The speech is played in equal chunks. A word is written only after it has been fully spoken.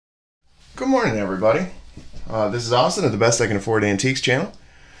morning, everybody. This is Austin of the Best I Can Afford Antiques channel.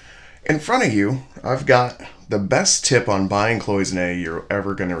 In front of you, I've got the best tip on buying cloisonné you're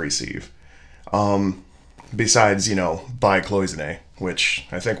ever going to receive. Besides, buy cloisonné, which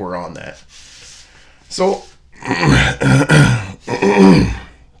I think we're on that. So,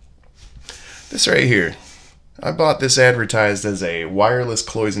 this right here, I bought this advertised as a wireless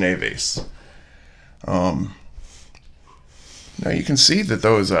cloisonné vase. Now you can see that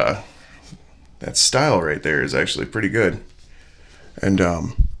those, that style right there is actually pretty good. And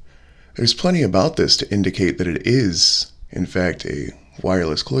there's plenty about this to indicate that it is, in fact, a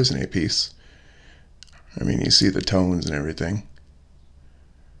wireless cloisonné piece. I mean, you see the tones and everything.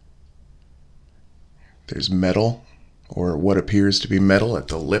 There's metal, or what appears to be metal, at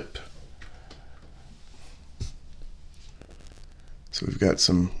the lip. So we've got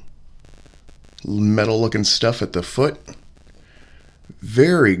some metal-looking stuff at the foot.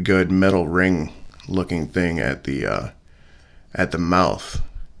 Very good metal ring-looking thing at the mouth.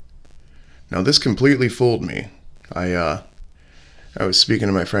 Now this completely fooled me. I was speaking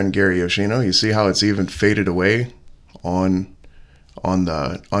to my friend Gary Yoshino. You see how it's even faded away on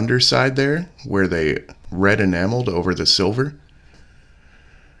the underside there, where they red enameled over the silver?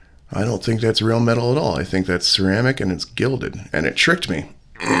 I don't think that's real metal at all. I think that's ceramic and it's gilded, and it tricked me.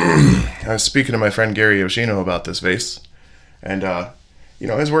 I was speaking to my friend Gary Yoshino about this vase, and I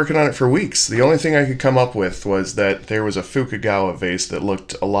was working on it for weeks. The only thing I could come up with was that there was a Fukagawa vase that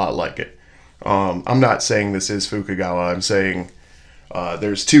looked a lot like it. I'm not saying this is Fukagawa. I'm saying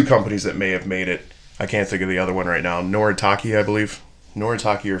there's two companies that may have made it. I can't think of the other one right now. Noritake, I believe.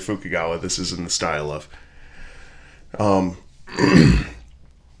 Noritake or Fukagawa, this is in the style of.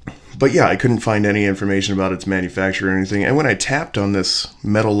 But yeah, I couldn't find any information about its manufacturer or anything. And when I tapped on this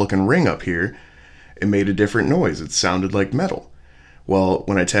metal-looking ring up here, it made a different noise. It sounded like metal. Well,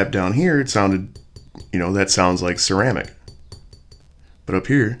 when I tapped down here, it sounded, that sounds like ceramic. But up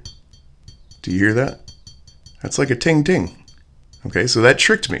here, do you hear that? That's like a ting-ting. Okay, so that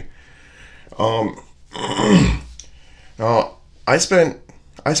tricked me. Now, I spent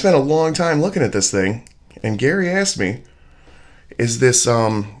a long time looking at this thing, and Gary asked me, is this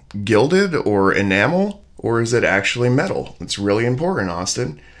gilded or enamel, or is it actually metal? It's really important,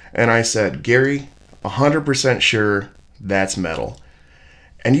 Austin. And I said, Gary, 100% sure that's metal.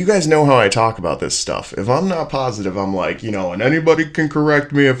 And you guys know how I talk about this stuff. If I'm not positive, I'm like, and anybody can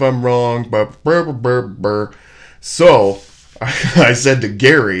correct me if I'm wrong. So I said to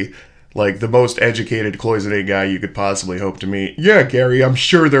Gary, like the most educated cloisonné guy you could possibly hope to meet, yeah, Gary, I'm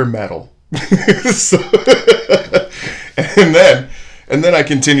sure they're metal. And then I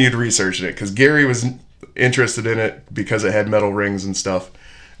continued researching it because Gary was interested in it because it had metal rings and stuff.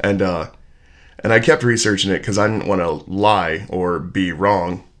 And I kept researching it because I didn't want to lie or be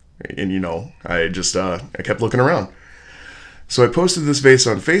wrong. And, I kept looking around. So I posted this vase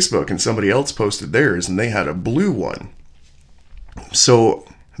on Facebook, and somebody else posted theirs, and they had a blue one. So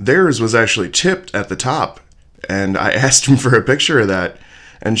theirs was actually chipped at the top, and I asked him for a picture of that.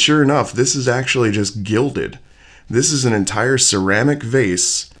 And sure enough, this is actually just gilded. This is an entire ceramic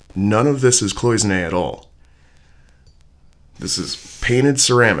vase. None of this is cloisonné at all. This is painted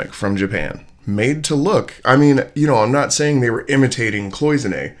ceramic from Japan. Made to look, I'm not saying they were imitating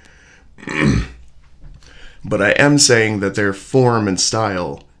cloisonné, but I am saying that their form and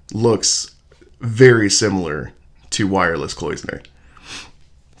style looks very similar to wireless cloisonné.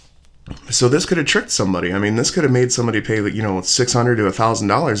 So this could have tricked somebody. I mean, this could have made somebody pay, $600 to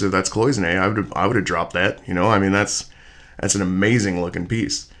 $1,000 if that's cloisonné. I would have dropped that. That's an amazing looking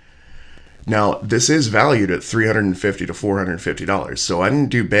piece. Now, this is valued at $350 to $450, so I didn't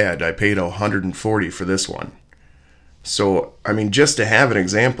do bad. I paid $140 for this one. So, just to have an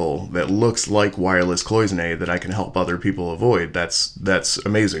example that looks like wireless cloisonné that I can help other people avoid, that's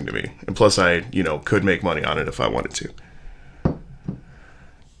amazing to me. And plus, I, could make money on it if I wanted to.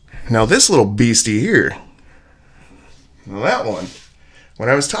 Now, this little beastie here, well, that one, when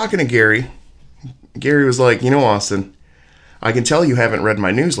I was talking to Gary was like, Austin, I can tell you haven't read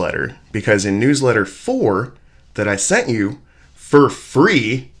my newsletter, because in newsletter 4 that I sent you for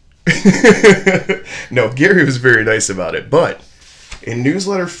free, no, Gary was very nice about it, but in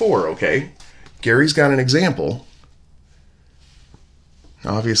newsletter 4, okay, Gary's got an example.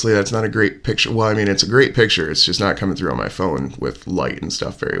 Obviously, that's not a great picture. Well, it's a great picture. It's just not coming through on my phone with light and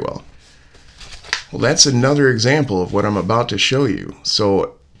stuff very well. Well, that's another example of what I'm about to show you.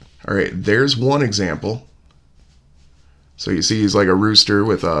 So, all right, there's one example. So you see he's like a rooster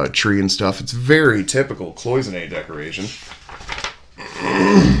with a tree and stuff. It's very typical cloisonné decoration.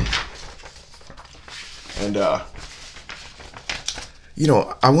 And you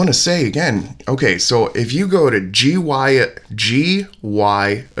know, I want to say again, okay, so if you go to GY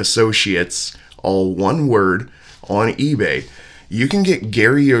Associates, all one word, on eBay, you can get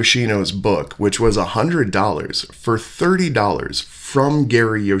Gary Yoshino's book, which was $100, for $30 from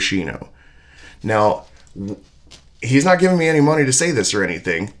Gary Yoshino. Now, he's not giving me any money to say this or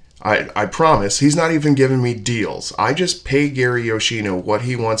anything. I promise. He's not even giving me deals. I just pay Gary Yoshino what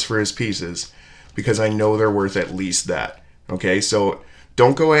he wants for his pieces because I know they're worth at least that. Okay, so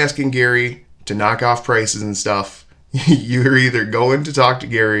don't go asking Gary to knock off prices and stuff. You're either going to talk to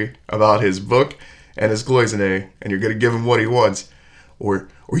Gary about his book and his cloisonné, and you're going to give him what he wants, or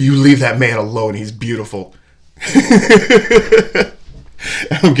you leave that man alone. He's beautiful.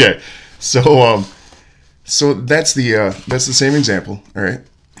 Okay, so that's the same example. All right,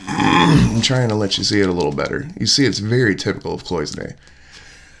 I'm trying to let you see it a little better. You see, it's very typical of cloisonné.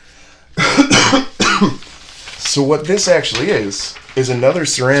 So what this actually is another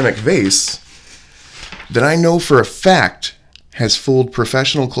ceramic vase that I know for a fact has fooled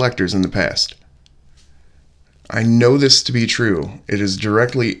professional collectors in the past. I know this to be true. It is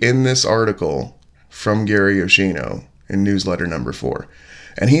directly in this article from Gary Yoshino in newsletter number 4.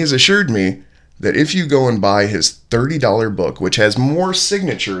 And he has assured me that if you go and buy his $30 book, which has more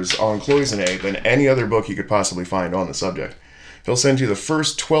signatures on cloisonné than any other book you could possibly find on the subject, he'll send you the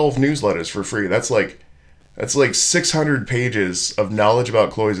first 12 newsletters for free. That's like 600 pages of knowledge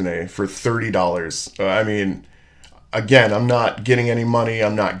about cloisonné for $30. I mean, again, I'm not getting any money.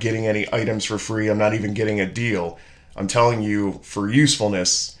 I'm not getting any items for free. I'm not even getting a deal. I'm telling you, for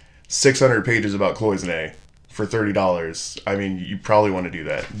usefulness, 600 pages about cloisonné for $30. I mean, you probably want to do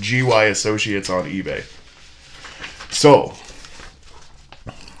that. GY Associates on eBay. So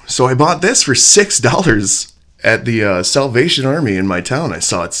I bought this for $6 at the Salvation Army in my town. I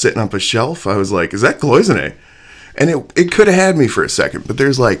saw it sitting up a shelf. I was like, is that cloisonné? And it could have had me for a second, but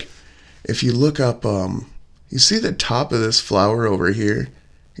there's like, if you look up, you see the top of this flower over here?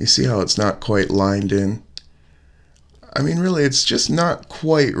 You see how it's not quite lined in? I mean, really, it's just not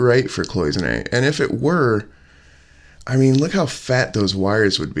quite right for cloisonné. And if it were, I mean, look how fat those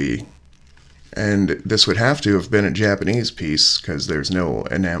wires would be. And this would have to have been a Japanese piece because there's no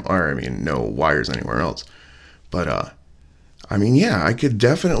no wires anywhere else. But, I mean, yeah, I could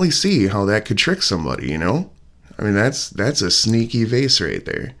definitely see how that could trick somebody, you know? I mean, that's a sneaky vase right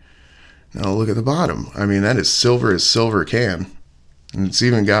there. Now look at the bottom. I mean, that is silver as silver can. And it's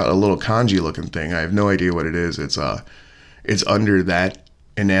even got a little kanji looking thing. I have no idea what it is. It's under that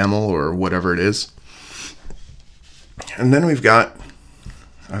enamel or whatever it is. And then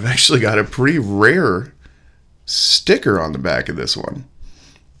I've actually got a pretty rare sticker on the back of this one.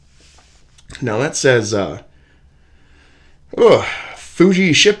 Now that says,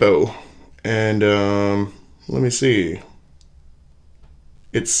 Fuji Shippo. And, let me see.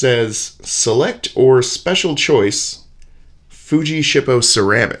 It says, select or special choice Fuji Shippo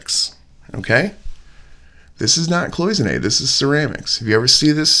ceramics. Okay? This is not cloisonné. This is ceramics. If you ever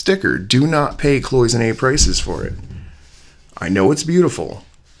see this sticker, do not pay cloisonné prices for it. I know it's beautiful,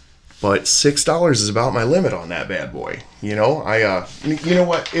 but $6 is about my limit on that bad boy. You know, you know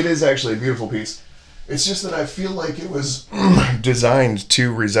what? It is actually a beautiful piece. It's just that I feel like it was designed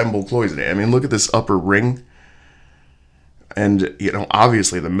to resemble cloisonné. I mean, look at this upper ring. And, you know,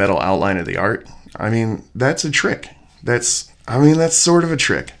 obviously the metal outline of the art. I mean, that's a trick. That's sort of a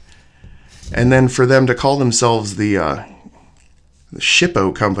trick. And then for them to call themselves the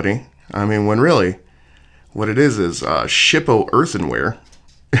Shippo company, I mean, when really, what it is Shippo earthenware.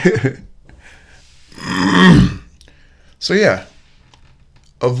 So yeah,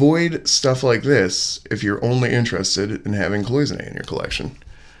 avoid stuff like this if you're only interested in having cloisonné in your collection.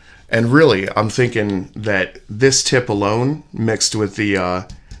 And really, I'm thinking that this tip alone, mixed with the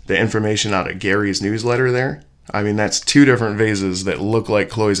information out of Gary's newsletter there, I mean, that's 2 different vases that look like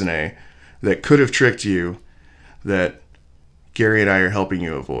cloisonné that could have tricked you, that Gary and I are helping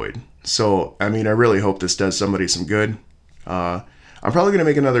you avoid. So, I mean, I really hope this does somebody some good. I'm probably going to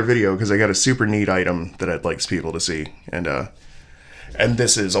make another video because I got a super neat item that I'd like people to see. And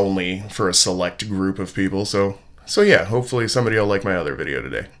this is only for a select group of people. So yeah, hopefully somebody will like my other video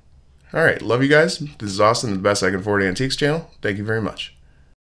today. All right, love you guys. This is Austin, the Best I Can Afford Antiques channel. Thank you very much.